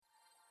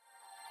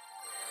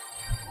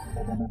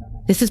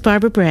This is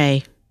Barbara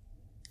Bray.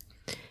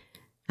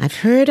 I've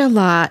heard a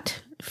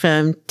lot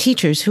from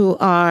teachers who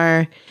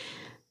are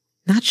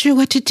not sure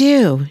what to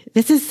do.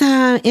 This is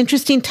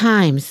interesting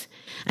times.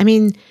 I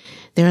mean,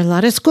 there are a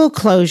lot of school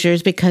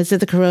closures because of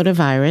the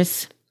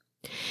coronavirus.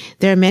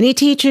 There are many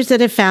teachers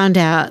that have found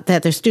out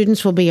that their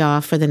students will be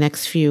off for the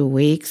next few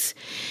weeks,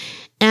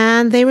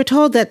 and they were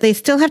told that they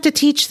still have to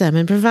teach them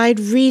and provide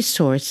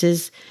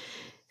resources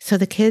so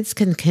the kids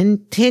can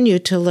continue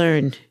to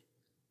learn.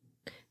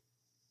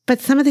 But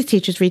some of the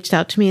teachers reached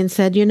out to me and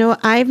said,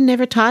 I've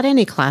never taught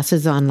any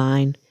classes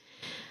online.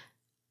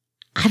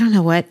 I don't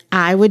know what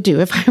I would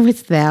do if I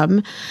was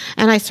them.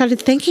 And I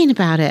started thinking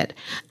about it.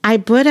 I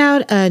put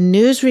out a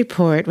news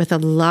report with a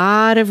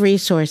lot of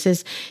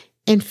resources.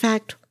 In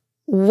fact,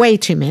 way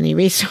too many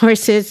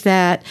resources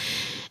that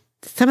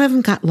some of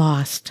them got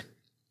lost.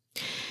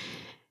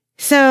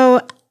 So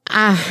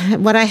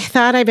what I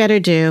thought I better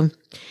do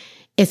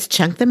is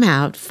chunk them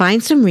out,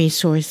 find some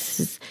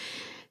resources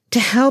to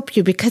help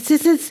you, because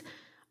this is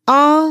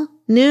all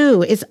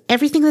new.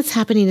 Everything that's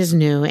happening is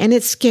new, and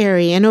it's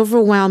scary and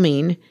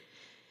overwhelming.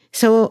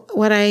 So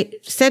what I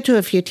said to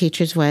a few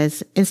teachers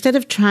was, instead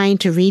of trying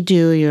to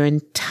redo your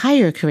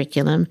entire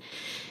curriculum,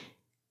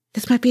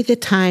 this might be the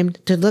time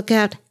to look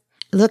at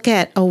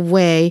a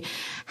way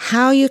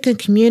how you can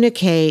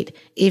communicate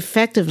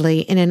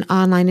effectively in an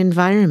online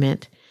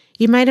environment.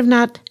 You might have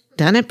not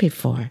done it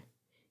before.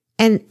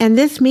 And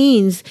this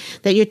means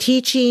that you're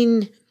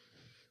teaching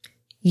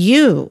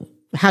you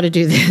how to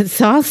do this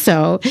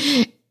also.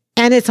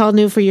 And it's all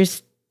new for your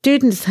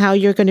students, how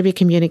you're going to be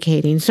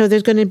communicating. So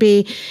there's going to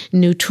be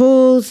new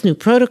tools, new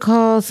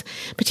protocols,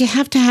 but you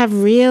have to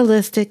have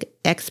realistic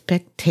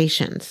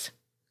expectations.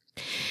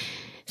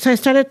 So I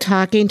started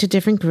talking to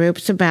different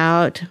groups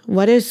about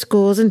what are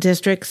schools and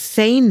districts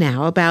saying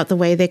now about the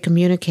way they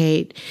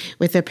communicate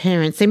with their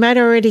parents. They might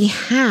already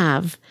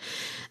have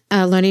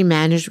a learning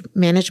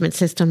management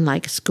system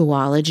like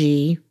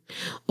Schoology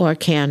or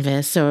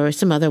Canvas or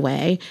some other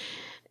way.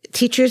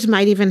 Teachers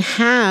might even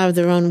have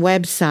their own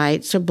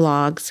websites or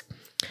blogs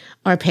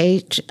or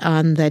page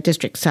on the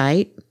district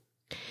site.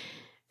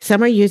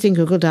 Some are using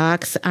Google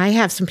Docs. I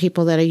have some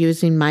people that are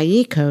using My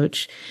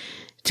eCoach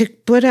to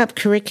put up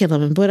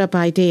curriculum and put up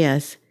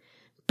ideas,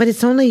 but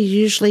it's only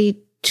usually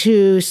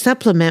to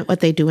supplement what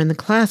they do in the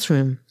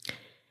classroom.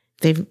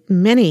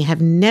 Many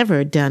have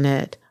never done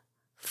it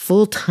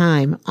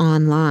full-time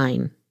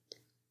online.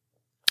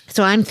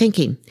 So I'm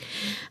thinking,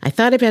 I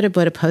thought I'd better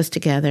put a post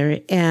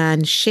together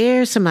and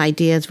share some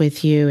ideas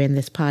with you in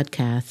this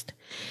podcast.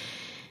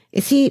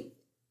 You see,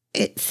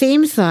 it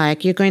seems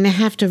like you're going to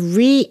have to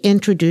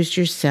reintroduce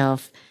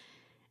yourself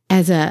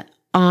as an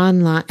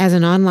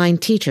online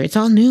teacher. It's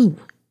all new.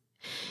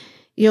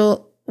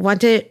 You'll want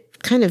to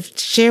kind of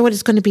share what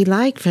it's going to be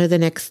like for the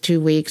next 2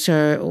 weeks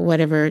or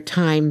whatever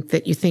time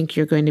that you think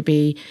you're going to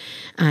be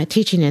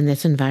teaching in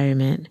this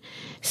environment.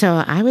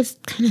 So I would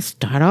kind of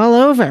start all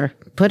over,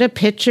 put a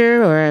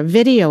picture or a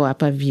video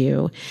up of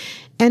you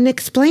and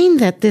explain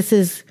that this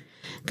is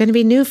going to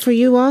be new for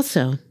you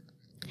also.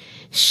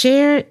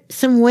 Share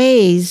some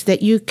ways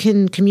that you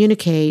can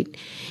communicate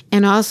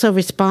and also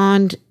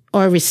respond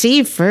or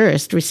receive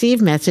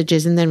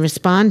messages and then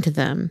respond to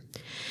them.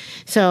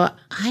 So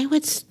I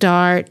would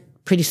start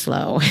pretty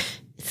slow.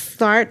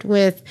 Start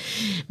with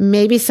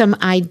maybe some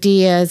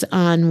ideas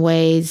on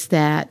ways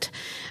that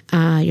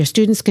your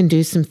students can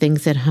do some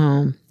things at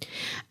home.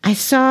 I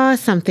saw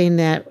something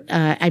that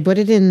I put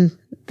it in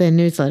the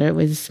newsletter. It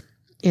was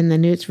in the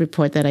news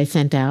report that I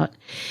sent out.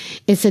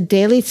 It's a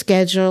daily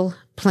schedule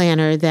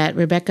planner that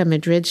Rebecca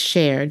Madrid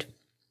shared.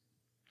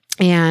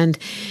 And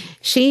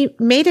she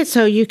made it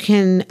so you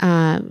can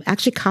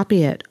actually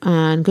copy it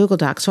on Google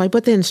Docs. So I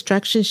put the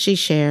instructions she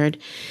shared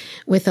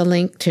with a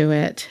link to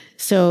it.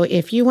 So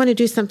if you want to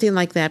do something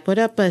like that, put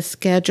up a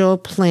schedule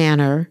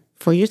planner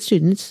for your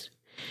students,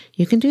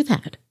 you can do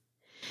that.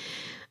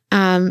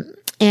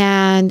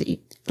 And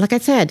like I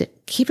said,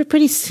 keep it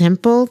pretty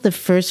simple the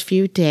first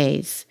few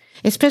days,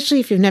 especially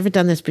if you've never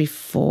done this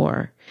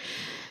before.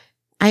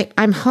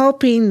 I'm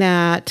hoping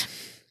that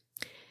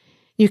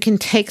you can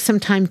take some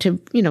time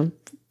to,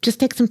 just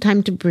take some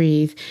time to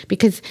breathe,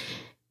 because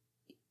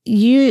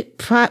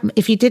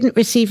if you didn't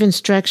receive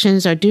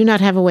instructions or do not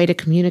have a way to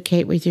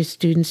communicate with your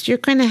students, you're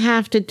going to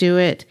have to do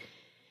it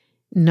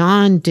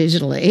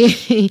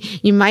non-digitally.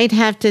 You might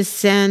have to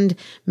send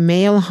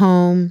mail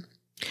home,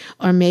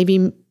 or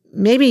maybe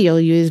you'll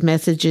use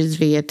messages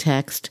via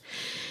text.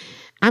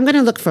 I'm going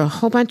to look for a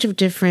whole bunch of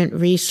different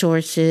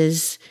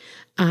resources.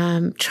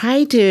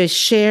 Try to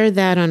share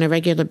that on a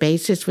regular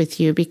basis with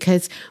you,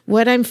 because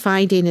what I'm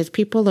finding is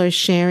people are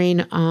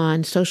sharing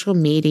on social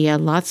media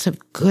lots of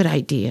good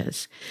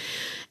ideas.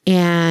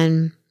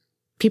 And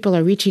people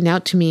are reaching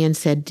out to me and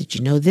said, did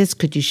you know this?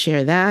 Could you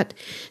share that?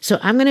 So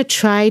I'm going to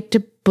try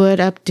to put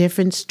up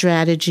different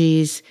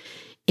strategies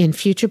in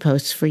future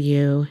posts for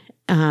you.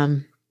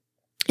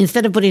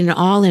 Instead of putting it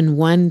all in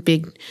one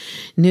big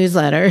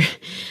newsletter,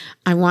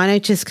 I want to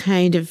just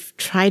kind of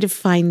try to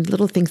find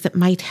little things that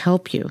might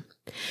help you.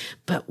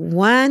 But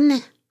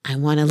one I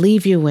want to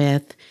leave you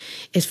with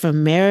is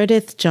from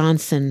Meredith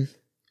Johnson.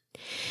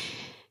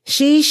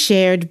 She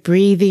shared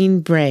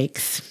breathing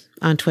breaks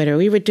on Twitter.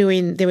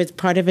 There was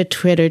part of a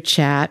Twitter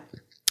chat,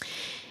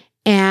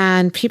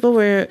 and people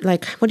were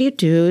like, what do you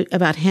do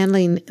about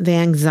handling the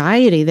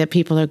anxiety that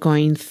people are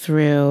going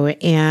through,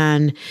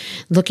 and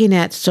looking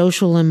at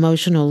social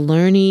emotional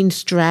learning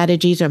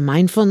strategies or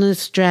mindfulness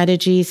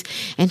strategies?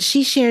 And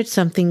she shared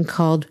something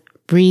called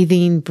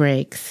breathing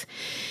breaks.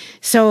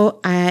 So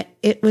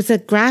it was a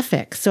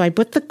graphic. So I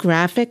put the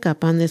graphic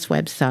up on this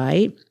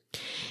website,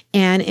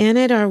 and in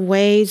it are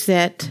ways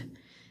that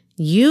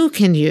you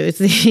can use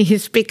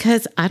these,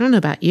 because I don't know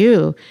about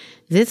you,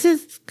 this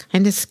is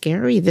kind of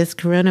scary. This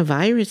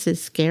coronavirus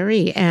is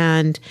scary,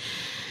 and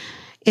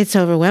it's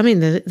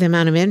overwhelming, the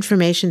amount of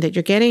information that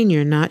you're getting.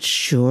 You're not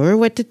sure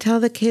what to tell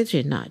the kids.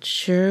 You're not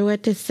sure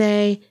what to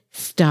say.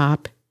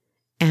 Stop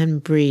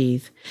and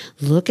breathe.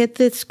 Look at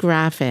this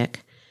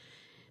graphic.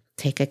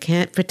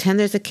 Pretend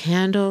there's a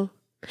candle.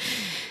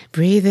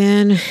 Breathe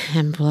in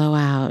and blow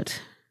out.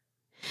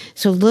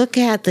 So look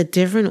at the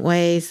different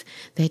ways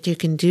that you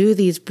can do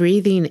these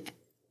breathing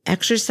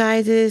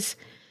exercises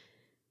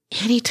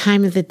any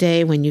time of the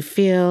day when you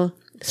feel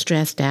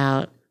stressed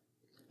out.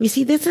 You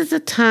see, this is a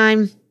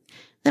time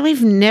that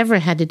we've never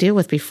had to deal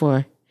with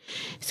before.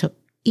 So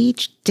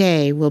each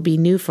day will be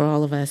new for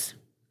all of us.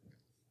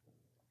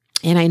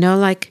 And I know,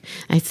 like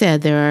I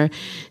said, there are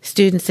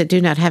students that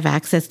do not have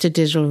access to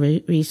digital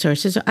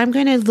resources. So I'm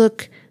going to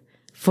look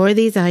for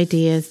these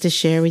ideas to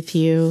share with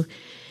you.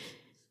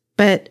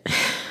 But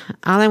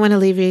all I want to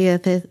leave you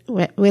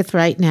with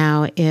right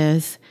now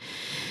is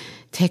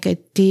take a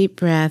deep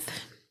breath,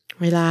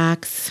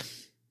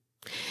 relax,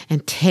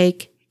 and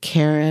take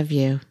care of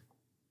you.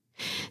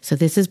 So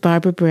this is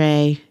Barbara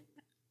Bray.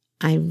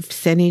 I'm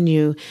sending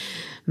you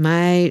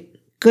my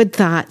good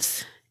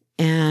thoughts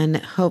and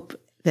hope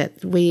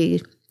that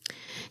we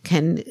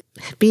can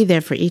be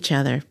there for each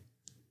other.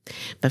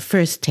 But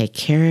first, take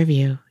care of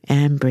you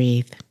and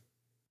breathe.